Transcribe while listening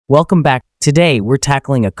Welcome back. Today, we're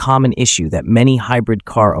tackling a common issue that many hybrid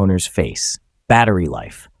car owners face: battery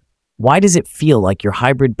life. Why does it feel like your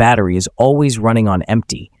hybrid battery is always running on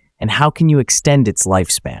empty, and how can you extend its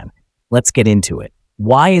lifespan? Let's get into it.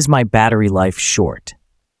 Why is my battery life short?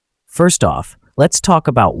 First off, let's talk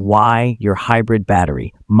about why your hybrid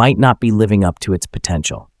battery might not be living up to its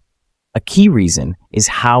potential. A key reason is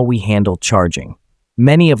how we handle charging.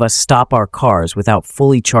 Many of us stop our cars without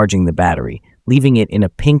fully charging the battery, leaving it in a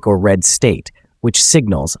pink or red state, which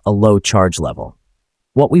signals a low charge level.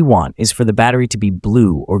 What we want is for the battery to be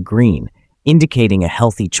blue or green, indicating a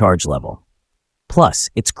healthy charge level. Plus,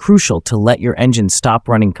 it's crucial to let your engine stop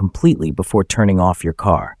running completely before turning off your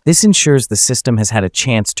car. This ensures the system has had a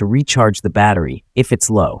chance to recharge the battery if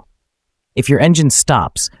it's low. If your engine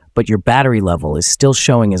stops, but your battery level is still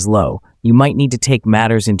showing as low, you might need to take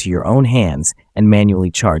matters into your own hands and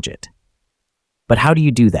manually charge it. But how do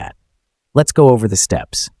you do that? Let's go over the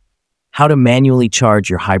steps. How to manually charge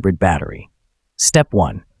your hybrid battery. Step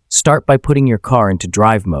 1. Start by putting your car into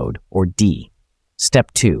drive mode, or D.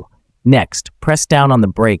 Step 2. Next, press down on the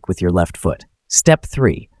brake with your left foot. Step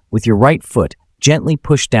 3. With your right foot, gently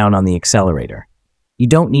push down on the accelerator. You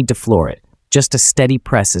don't need to floor it, just a steady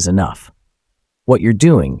press is enough. What you're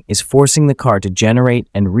doing is forcing the car to generate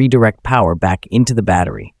and redirect power back into the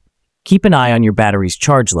battery. Keep an eye on your battery's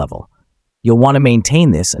charge level. You'll want to maintain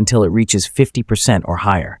this until it reaches 50% or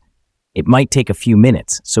higher. It might take a few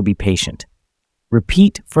minutes, so be patient.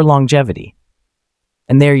 Repeat for longevity.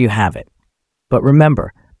 And there you have it. But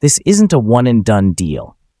remember, this isn't a one-and-done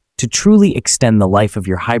deal. To truly extend the life of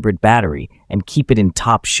your hybrid battery and keep it in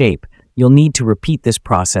top shape, you'll need to repeat this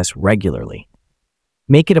process regularly.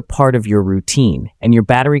 Make it a part of your routine, and your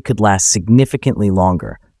battery could last significantly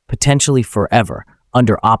longer, potentially forever,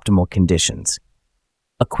 under optimal conditions.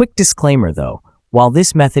 A quick disclaimer though, while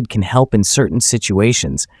this method can help in certain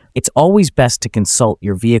situations, it's always best to consult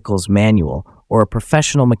your vehicle's manual or a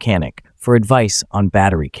professional mechanic for advice on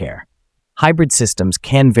battery care. Hybrid systems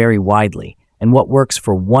can vary widely, and what works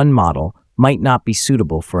for one model might not be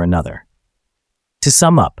suitable for another. To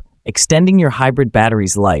sum up, extending your hybrid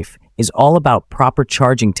battery's life is all about proper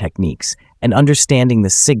charging techniques and understanding the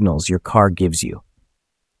signals your car gives you.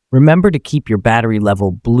 Remember to keep your battery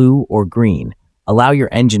level blue or green. Allow your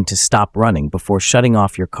engine to stop running before shutting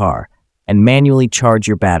off your car, and manually charge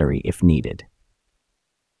your battery if needed.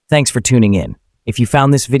 Thanks for tuning in. If you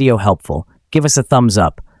found this video helpful, give us a thumbs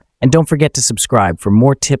up, and don't forget to subscribe for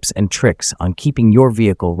more tips and tricks on keeping your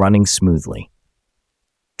vehicle running smoothly.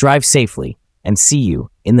 Drive safely, and see you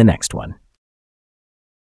in the next one.